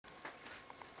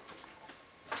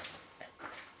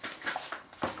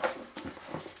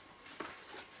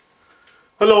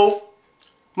Hello,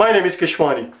 my name is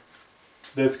Keshwani.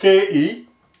 That's Keshwani,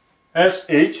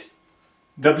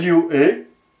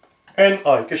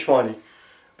 Keshwani.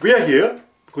 We are here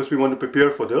because we want to prepare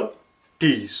for the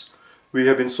TEAS. We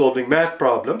have been solving math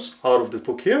problems out of this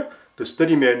book here, the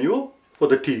study manual for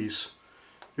the TEAS.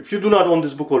 If you do not own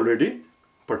this book already,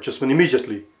 purchase one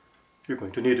immediately. You're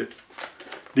going to need it.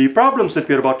 The problems that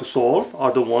we are about to solve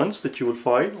are the ones that you will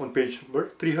find on page number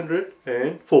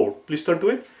 304. Please turn to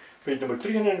it. Page number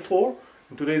 304,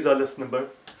 and today is our lesson number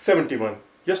 71.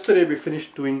 Yesterday we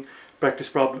finished doing practice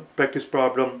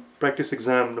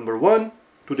exam number 1.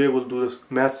 Today we'll do this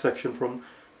math section from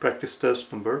practice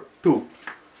test number 2.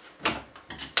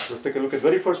 Let's take a look at the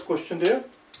very first question there.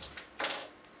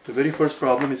 The very first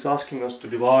problem is asking us to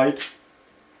divide.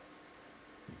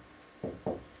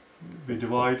 We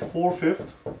divide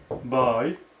 4/5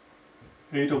 by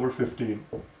 8/15.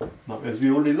 Now, as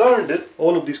we already learned it,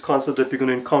 all of these concepts that we're going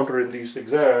to encounter in these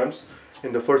exams,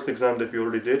 in the first exam that we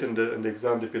already did, in the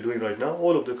exam that we're doing right now,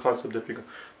 all of the concepts that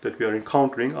we are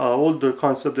encountering are all the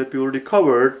concepts that we already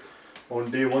covered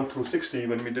on day 1 through 60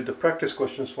 when we did the practice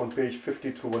questions from page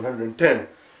 50 through 110.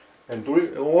 And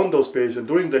on those pages, and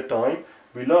during that time,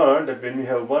 we learned that when we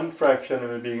have one fraction and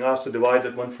we're being asked to divide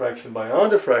that one fraction by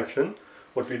another fraction,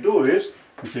 what we do is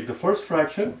we take the first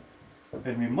fraction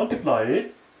and we multiply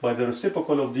it by the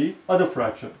reciprocal of the other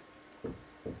fraction.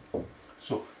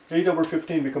 So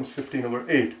 8/15 becomes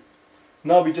 15/8.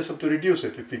 Now we just have to reduce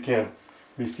it if we can.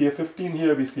 We see a 15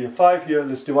 here, we see a 5 here.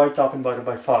 Let's divide top and bottom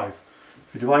by 5.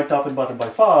 If you divide top and bottom by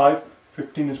 5,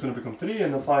 15 is going to become 3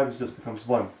 and the 5 just becomes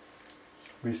 1.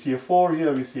 We see a 4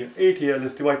 here, we see an 8 here.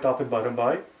 Let's divide top and bottom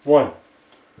by 1.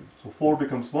 So 4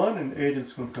 becomes 1 and 8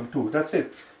 is going to become 2. That's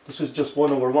it. This is just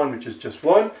 1/1, which is just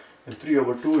 1. And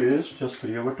 3/2 is just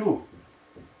 3/2.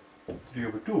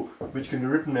 3/2, which can be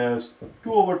written as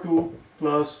 2/2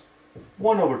 plus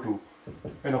 1/2.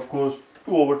 And of course,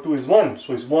 2/2 is 1.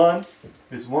 So it's 1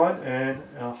 and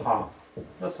a half.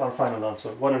 That's our final answer,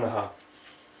 1.5.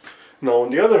 Now, on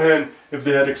the other hand, if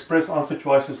they had expressed answer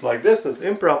choices like this as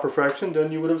improper fraction,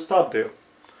 then you would have stopped there.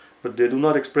 But they do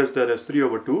not express that as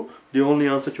 3/2. The only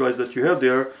answer choice that you have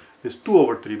there is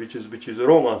 2/3, which is a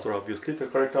wrong answer, obviously. The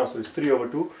correct answer is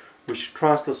 3/2, which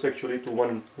translates actually to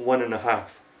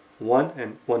 1.5. 1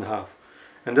 and 1/2.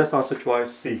 And that's answer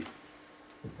choice C.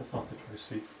 That's answer choice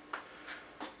C.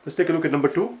 Let's take a look at number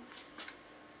 2.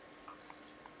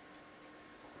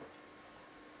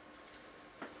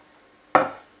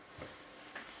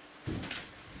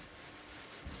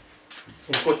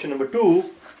 In question number 2,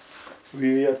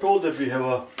 we are told that we have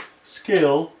a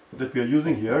scale that we are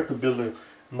using here to build a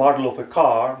model of a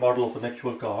car, model of an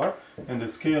actual car, and the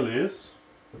scale is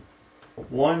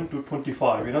 1 to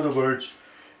 25. In other words,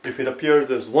 if it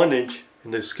appears as 1 inch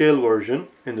in the scale version,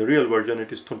 in the real version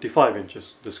it is 25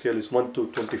 inches. The scale is 1 to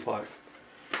 25.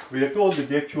 We are told that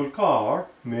the actual car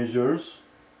measures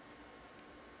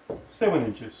 7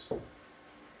 inches.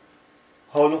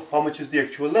 How much is the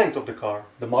actual length of the car?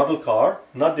 The model car,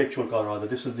 not the actual car rather,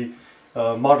 this is the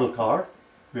model car.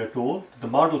 We are told the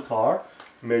model car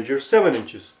measures 7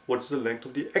 inches. What is the length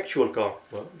of the actual car?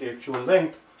 Well, the actual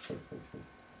length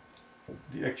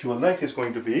is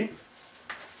going to be,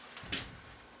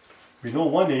 we know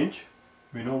 1 inch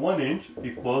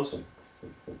equals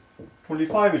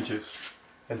 25 inches.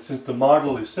 And since the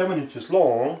model is 7 inches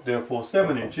long, therefore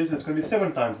 7 inches is going to be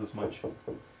 7 times as much.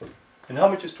 And how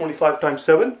much is 25 times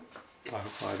 7?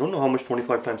 I don't know how much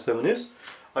 25 times 7 is.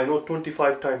 I know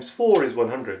 25 times 4 is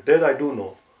 100. That I do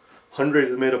know. 100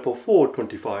 is made up of 4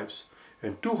 25s.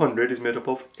 And 200 is made up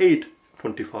of 8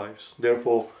 25s.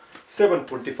 Therefore,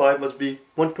 725 must be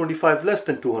 125 less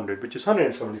than 200, which is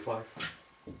 175.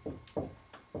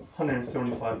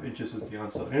 175 inches is the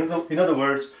answer. In other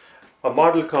words, a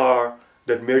model car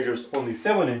that measures only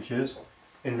 7 inches,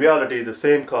 in reality the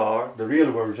same car, the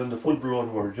real version, the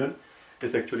full-blown version,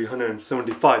 is actually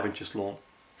 175 inches long.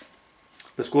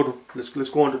 Let's go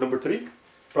on to number 3.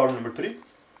 Problem number 3.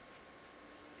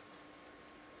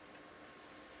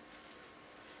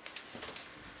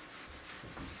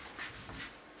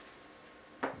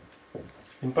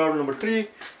 In problem number 3,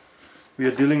 we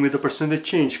are dealing with the percentage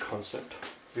change concept.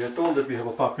 We are told that we have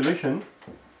a population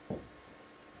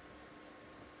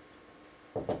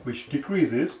which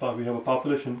decreases, but we have a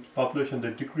population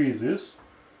that decreases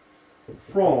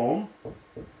from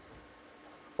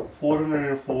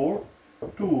 404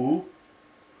 to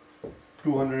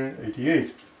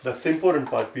 288. That's the important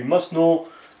part. We must know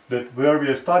that where we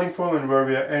are starting from and where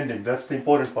we are ending. That's the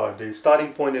important part. The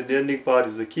starting point and the ending part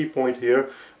is the key point here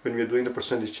when we are doing the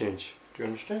percentage change. Do you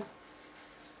understand?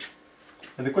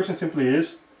 And the question simply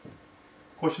is,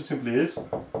 question simply is,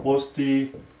 what's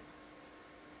the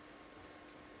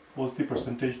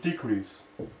percentage decrease?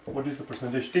 What is the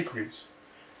percentage decrease?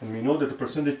 And we know that the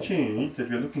percentage change that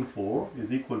we are looking for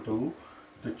is equal to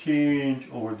the change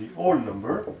over the old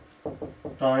number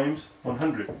times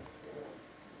 100.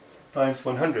 Times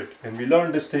 100. And we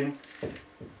learned this thing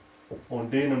on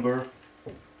day number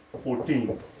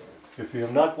 14. If you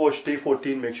have not watched day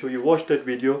 14, make sure you watch that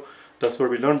video. That's where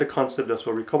we learned the concept, that's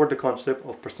where we covered the concept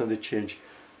of percentage change.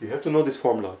 You have to know this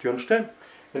formula, do you understand?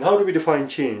 And how do we define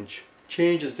change?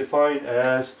 Change is defined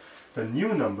as the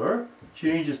new number.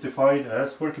 Change is defined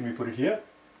as, where can we put it here?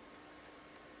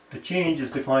 The change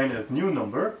is defined as new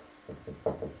number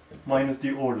minus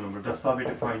the old number. That's how we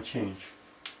define change.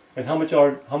 And how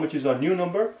much is our new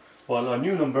number? Well, our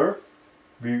new number,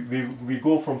 we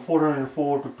go from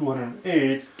 404 to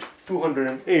 208.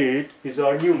 208 is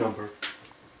our new number.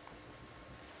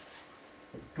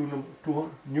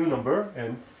 New number,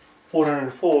 and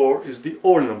 404 is the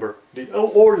old number. The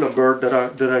old number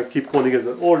that I keep calling as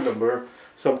an old number,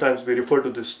 sometimes we refer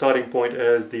to the starting point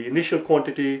as the initial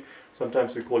quantity,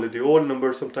 sometimes we call it the old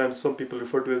number, sometimes some people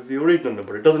refer to it as the original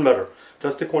number. It doesn't matter.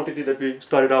 That's the quantity that we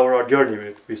started our journey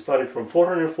with. We started from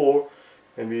 404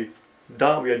 and we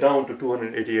are down to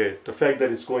 288. The fact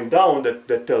that it's going down,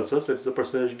 that tells us that it's a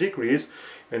percentage decrease,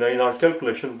 and in our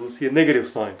calculation we'll see a negative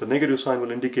sign. The negative sign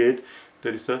will indicate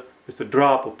that it's a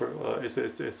drop.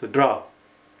 It's a drop.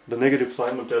 The negative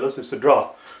sign will tell us it's a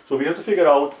drop. So we have to figure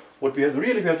out what we have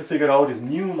to figure out is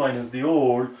new minus the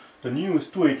old. The new is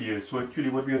 288. So actually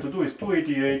what we have to do is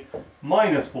 288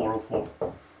 minus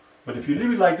 404. But if you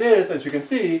leave it like this, as you can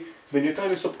see, when you're trying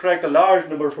to subtract a large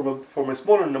number from a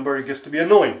smaller number, it gets to be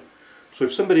annoying. So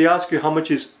if somebody asks you how much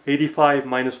is 85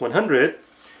 minus 100,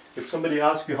 if somebody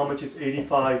asks you how much is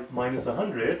 85 minus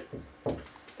 100,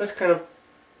 that's kind of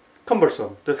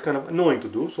cumbersome. That's kind of annoying to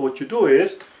do. So what you do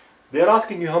is, they're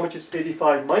asking you how much is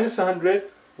 85 minus 100.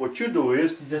 What you do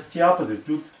is just the opposite.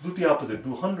 Do the opposite.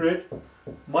 Do 100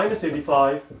 minus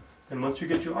 85, and once you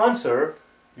get your answer,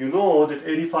 you know that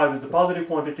 85 is the positive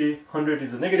quantity, 100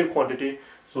 is a negative quantity,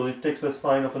 so it takes a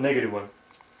sign of a negative one.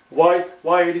 Why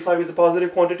 85 is a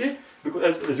positive quantity?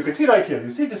 Because as you can see right here,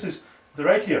 you see this is the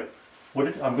right here.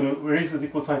 I'm going to erase this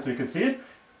equal sign so you can see it.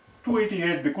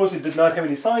 288, because it did not have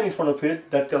any sign in front of it,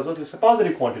 that tells us it's a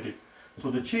positive quantity. So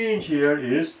the change here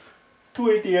is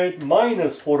 288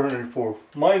 minus 404.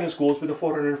 Minus goes with the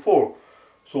 404.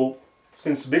 So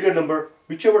since bigger number,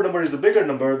 whichever number is the bigger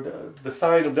number, the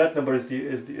sign of that number is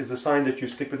the sign that you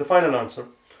stick with the final answer.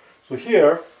 So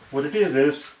here, what it is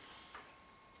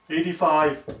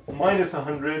 85 minus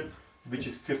 100, which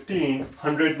is 15.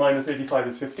 100 minus 85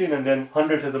 is 15, and then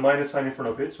 100 has a minus sign in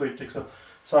front of it, so it takes a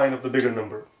sign of the bigger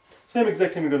number. Same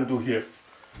exact thing we're going to do here.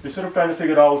 Instead of trying to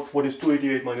figure out what is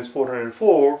 288 minus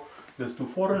 404, let's do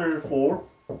 404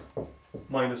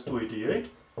 minus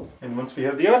 288, and once we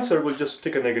have the answer, we'll just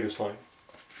stick a negative sign.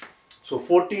 So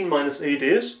 14 minus 8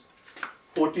 is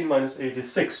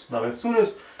 6. Now as soon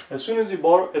as you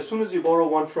borrow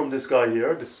 1 from this guy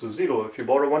here, this is a 0. If you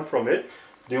borrow 1 from it,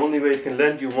 the only way it can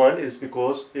lend you 1 is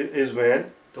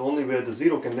when the only way the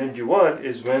 0 can lend you 1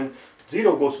 is when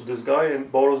 0 goes to this guy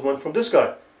and borrows 1 from this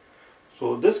guy.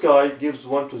 So this guy gives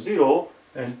 1 to 0,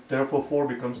 and therefore 4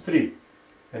 becomes 3.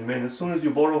 And when as soon as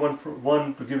you borrow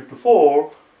 1 to give it to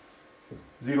 4,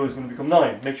 0 is going to become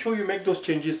 9. Make sure you make those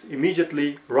changes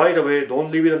immediately, right away. Don't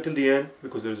leave it until the end,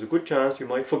 because there is a good chance you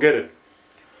might forget it.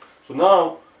 So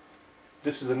now,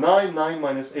 this is a 9. 9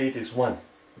 minus 8 is 1.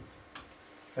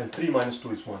 And 3 minus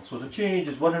 2 is 1. So the change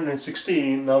is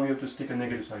 116. Now we have to stick a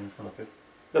negative sign in front of it.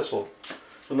 That's all.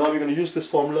 So now we're going to use this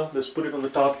formula. Let's put it on the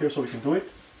top here so we can do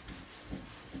it.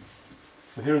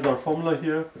 So here's our formula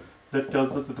here. That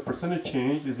tells us that the percentage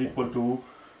change is equal to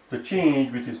the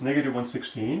change, which is negative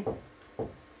 116,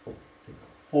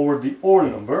 over the old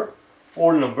number.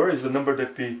 Old number is the number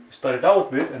that we started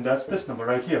out with, and that's this number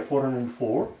right here,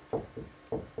 404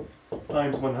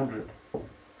 times 100.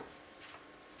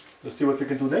 Let's see what we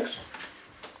can do next.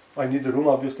 I need the room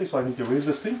obviously, so I need to erase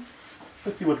this thing.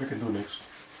 Let's see what we can do next.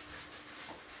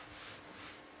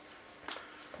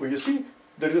 Well, you see,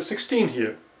 there is a 16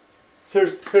 here.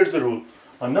 Here's the rule.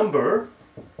 A number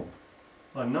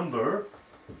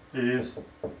is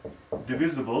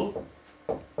divisible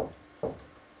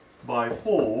by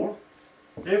 4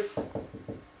 if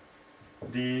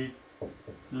the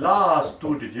last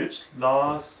two digits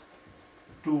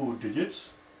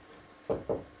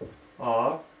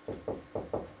are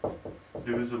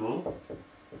divisible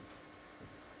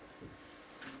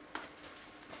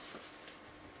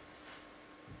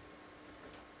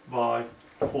by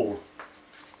 4.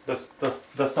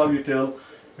 That's how you tell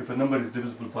if a number is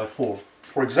divisible by 4.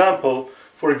 For example,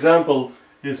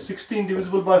 is 16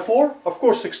 divisible by 4? Of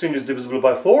course 16 is divisible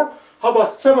by 4. How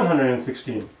about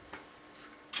 716?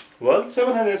 Well,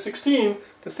 716,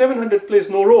 the 700 plays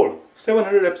no role.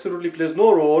 700 absolutely plays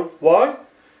no role. Why?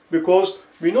 Because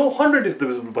we know 100 is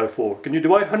divisible by 4. Can you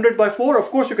divide 100 by 4?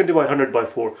 Of course you can divide 100 by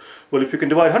 4. Well, if you can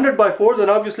divide 100 by 4, then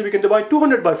obviously we can divide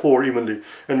 200 by 4 evenly.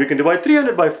 And we can divide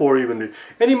 300 by 4 evenly.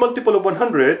 Any multiple of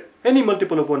 100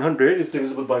 is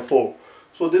divisible by 4.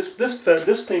 So this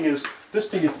thing is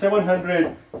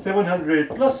 700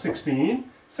 plus 16.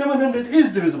 700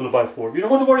 is divisible by 4. We don't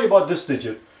want to worry about this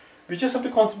digit. We just have to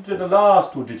concentrate on the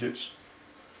last two digits.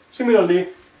 Similarly,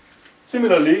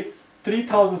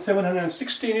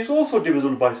 3,716 is also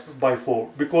divisible by 4.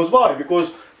 Because why?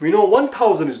 Because we know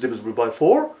 1,000 is divisible by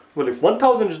 4. Well, if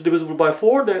 1,000 is divisible by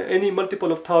 4, then any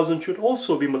multiple of 1,000 should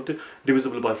also be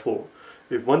divisible by 4.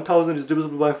 If 1,000 is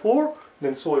divisible by 4,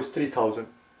 then so is 3,000,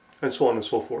 and so on and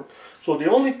so forth. So the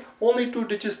only two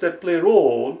digits that play a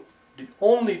role,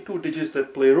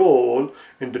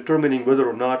 in determining whether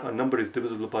or not a number is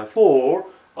divisible by 4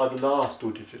 are the last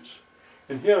two digits.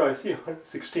 And here I see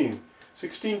 16.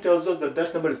 16 tells us that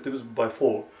that number is divisible by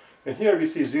 4. And here we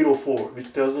see 04,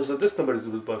 which tells us that this number is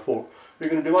divisible by 4. We're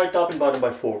going to divide top and bottom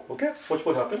by 4. Okay? Watch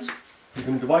what happens. We're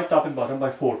going to divide top and bottom by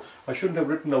 4. I shouldn't have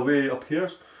written away up here.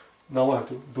 Now I have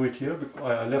to do it here because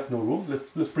I left no room.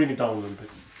 Let's bring it down a little bit.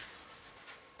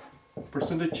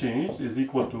 Percentage change is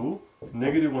equal to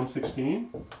negative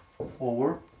 116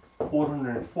 over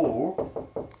 404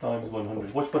 times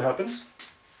 100. Watch what happens.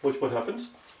 Watch what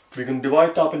happens. We can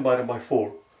divide top and bottom by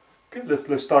 4. Okay,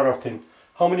 let's start our thing.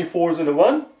 How many 4s in a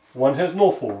 1? 1 has no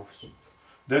 4s.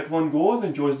 That one goes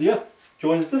and joins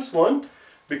this one,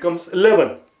 becomes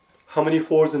 11. How many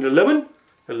 4s in 11?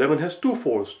 11 has 2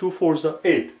 4s. 2 4s are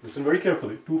 8. Listen very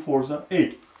carefully. 2 4s are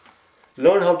 8.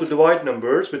 Learn how to divide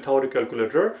numbers without a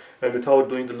calculator and without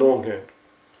doing the longhand.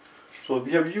 So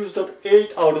we have used up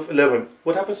 8 out of 11.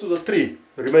 What happens to the 3?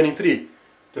 The remaining 3?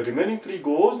 The remaining 3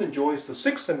 goes and joins the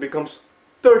 6 and becomes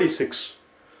 36.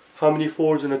 How many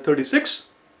 4s in a 36?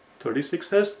 36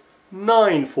 has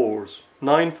 9 4s.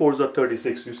 9 4s are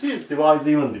 36. You see, it divides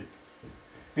evenly.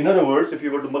 In other words, if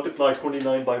you were to multiply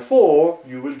 29 by 4,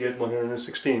 you will get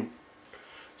 116.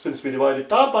 Since we divided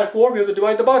top by 4, we have to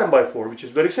divide the bottom by 4, which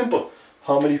is very simple.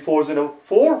 How many 4s in a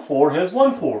 4? 4 has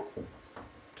 1 4.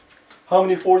 How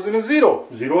many 4s in a 0?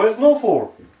 0 has no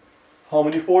 4. How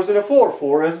many 4s in a 4?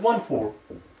 4 has 1 4.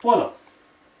 Voila.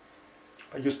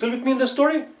 Are you still with me in the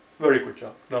story? Very good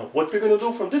job. Now, what we're going to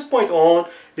do from this point on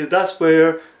is that's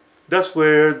where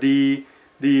the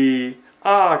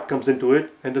art comes into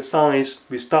it, and the science.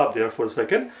 We stop there for a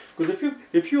second, because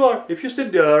if you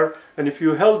sit there and if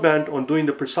you hell bent on doing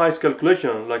the precise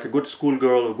calculation like a good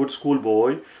schoolgirl or good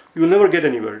schoolboy, you will never get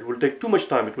anywhere. It will take too much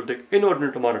time. It will take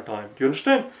inordinate amount of time. Do you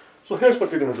understand? So here's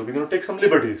what we're going to do. We're going to take some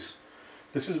liberties.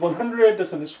 This is 100.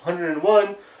 This is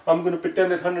 101. I'm going to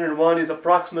pretend that 101 is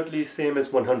approximately same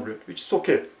as 100, which is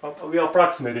okay. We are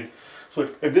approximating. So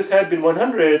if this had been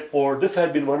 100 or this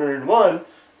had been 101,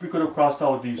 we could have crossed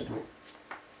out these two.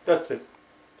 That's it.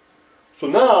 So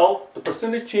now the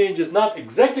percentage change is not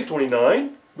exactly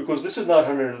 29 because this is not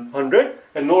 100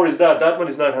 and nor is that one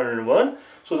is not 101.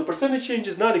 So the percentage change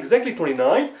is not exactly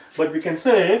 29, but we can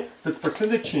say that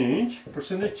percentage change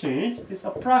is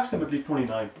approximately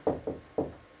 29.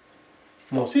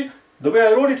 Now see, the way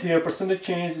I wrote it here, percentage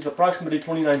change is approximately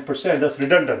 29%. That's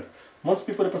redundant. Once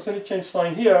we put a percentage change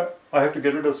sign here, I have to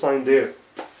get rid of the sign there,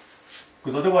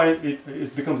 because otherwise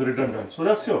it becomes redundant. So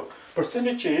that's here.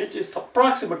 Percentage change is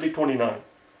approximately 29.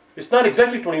 It's not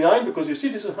exactly 29 because you see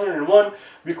this is 101.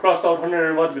 We crossed out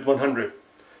 101 with 100.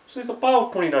 So it's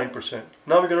about 29%.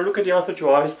 Now we're going to look at the answer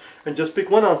choice and just pick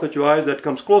one answer choice that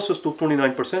comes closest to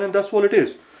 29%, and that's all it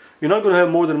is. You're not going to have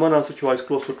more than one answer choice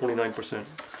close to 29%.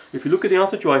 If you look at the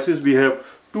answer choices, we have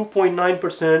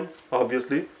 2.9%,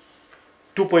 obviously.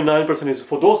 2.9% is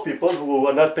for those people who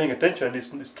are not paying attention. It's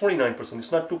 29%.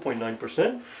 It's not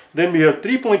 2.9%. Then we have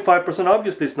 3.5%.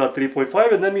 Obviously, it's not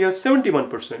 3.5. And then we have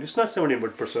 71%. It's not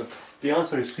 71%. The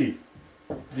answer is C.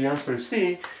 The answer is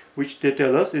C, which they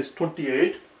tell us is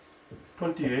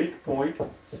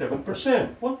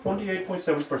 28.7%. Well,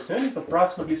 28.7% is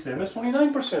approximately same as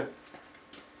 29%.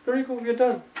 Very good. We're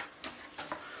done.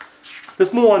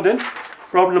 Let's move on then.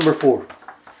 Problem number 4.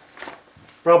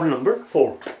 Problem number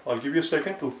 4. I'll give you a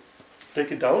second to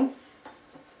take it down.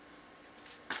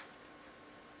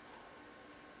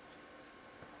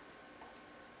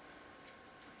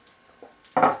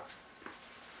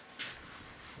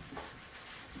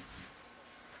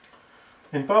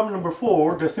 In problem number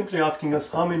 4, they're simply asking us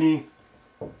how many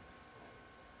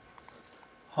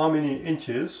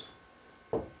inches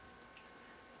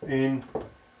in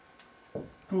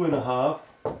 2.5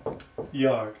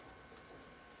 yard.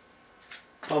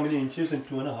 How many inches in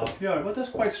 2.5 yard? But that's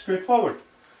quite straightforward.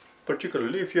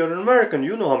 Particularly if you're an American,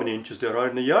 you know how many inches there are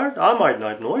in a yard. I might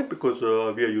not know it because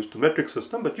we are used to metric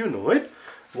system, but you know it.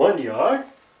 1 yard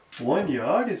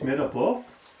is made up of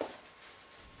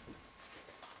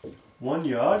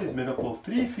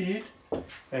 3 feet,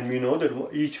 and we know that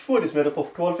each foot is made up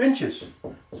of 12 inches.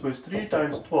 So it's 3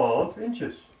 times 12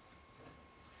 inches.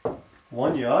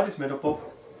 1 yard is made up of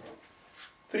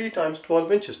 3 times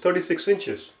 12 inches, 36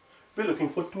 inches. We're looking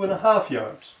for 2.5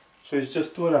 yards. So it's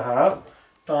just 2.5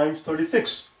 times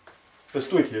 36. Let's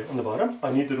do it here on the bottom.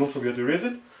 I need the room so we have to erase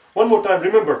it. One more time,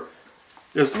 remember,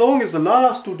 as long as the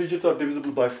last 2 digits are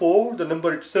divisible by 4, the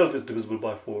number itself is divisible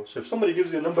by 4. So if somebody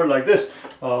gives you a number like this,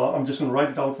 I'm just going to write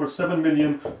it out for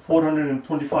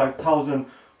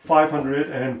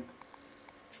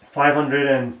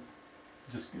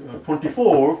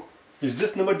 7,425,524. Is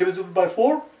this number divisible by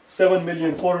 4?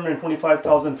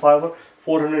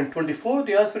 7,425,424.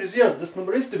 The answer is yes, this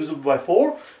number is divisible by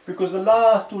 4 because the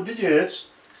last 2 digits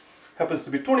happens to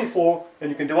be 24, and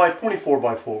you can divide 24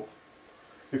 by 4.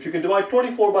 If you can divide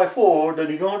 24 by 4, then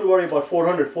you don't have to worry about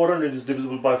 400. 400 is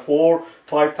divisible by 4,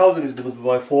 5,000 is divisible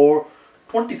by 4,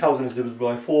 20,000 is divisible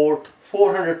by 4,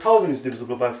 400,000 is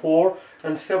divisible by 4,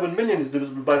 and 7 million is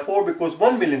divisible by 4 because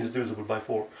 1 million is divisible by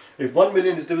 4. If 1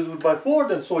 million is divisible by 4,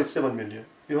 then so is 7 million.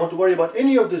 You don't have to worry about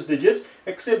any of these digits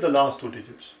except the last 2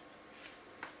 digits.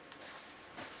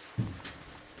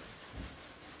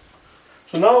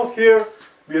 So now here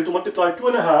we have to multiply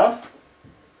 2.5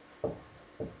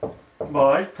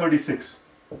 by 36.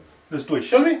 Let's do it,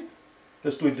 shall we?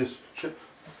 Let's do it this.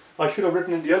 I should have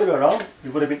written it the other way around.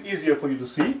 It would have been easier for you to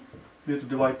see. We have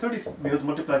to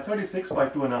multiply 36 by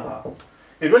 2.5.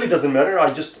 It really doesn't matter.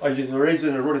 I just erased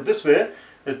it and wrote it this way,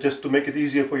 just to make it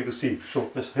easier for you to see.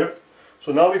 So let's here.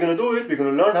 So now we're going to do it. We're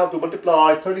going to learn how to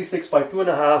multiply 36 by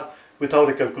 2.5 without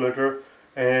a calculator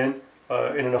and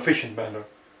in an efficient manner.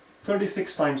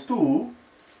 36 times 2.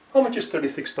 How much is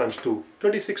 36 times 2?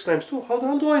 36 times 2, how the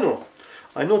hell do I know?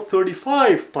 I know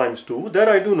 35 times 2, that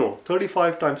I do know.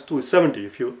 35 times 2 is 70.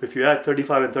 If you add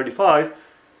 35 and 35,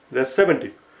 that's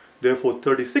 70. Therefore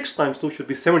 36 times 2 should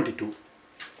be 72.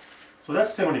 So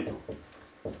that's 72.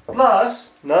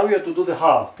 Plus, now we have to do the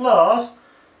half. Plus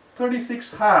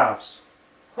 36 halves.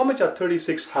 How much are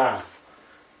 36 halves?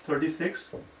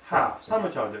 36 halves. How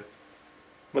much are they?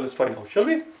 Well, let's find out, shall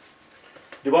we?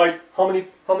 Divide how many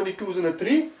 2's in a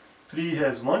 3? 3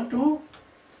 has 1 2.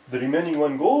 The remaining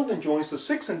one goes and joins the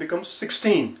 6 and becomes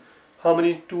 16. How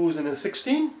many 2's in a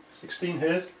 16? 16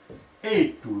 has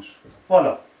 8 2's.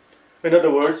 Voila. In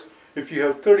other words, if you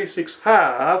have 36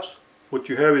 halves, what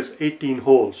you have is 18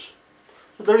 wholes.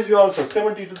 So that is your answer.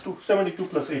 72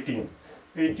 plus 18.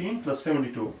 18 plus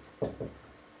 72.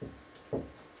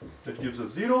 That gives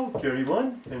us 0, carry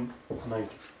 1, and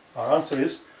 90. Our answer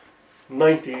is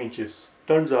 90 inches.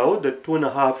 Turns out that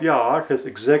 2.5 yard has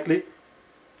exactly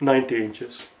 90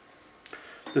 inches.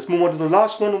 Let's move on to the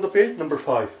last one on the page, number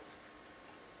 5.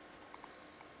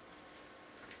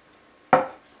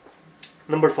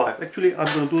 Number 5. Actually, I'm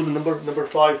going to do the number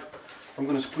 5. I'm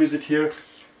going to squeeze it here.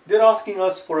 They're asking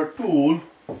us for a tool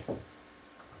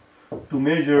to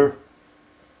measure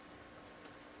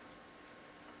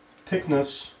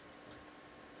thickness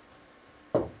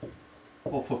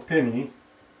of a penny.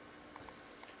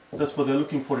 That's what they're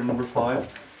looking for in number 5.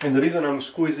 And the reason I'm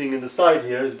squeezing in the side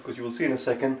here is because you will see in a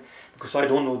second, because I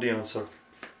don't know the answer.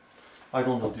 I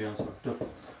don't know the answer.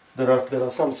 There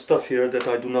are some stuff here that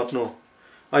I do not know.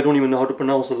 I don't even know how to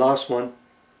pronounce the last one.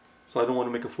 So I don't want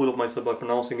to make a fool of myself by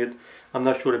pronouncing it. I'm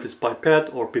not sure if it's pipette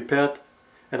or pipette,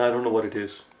 and I don't know what it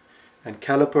is. And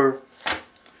caliper.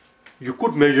 You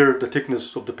could measure the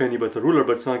thickness of the penny by the ruler,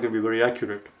 but it's not going to be very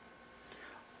accurate.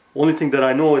 Only thing that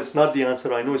I know, it's not the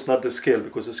answer. I know it's not the scale,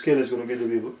 because the scale is going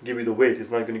to give you the weight. It's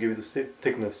not going to give you the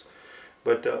thickness.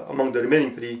 But among the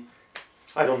remaining 3,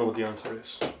 I don't know what the answer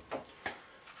is.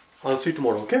 I'll see you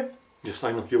tomorrow, okay? Yes,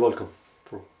 I know. You're welcome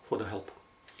for the help.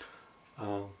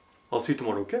 I'll see you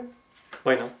tomorrow, okay?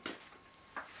 Bye now.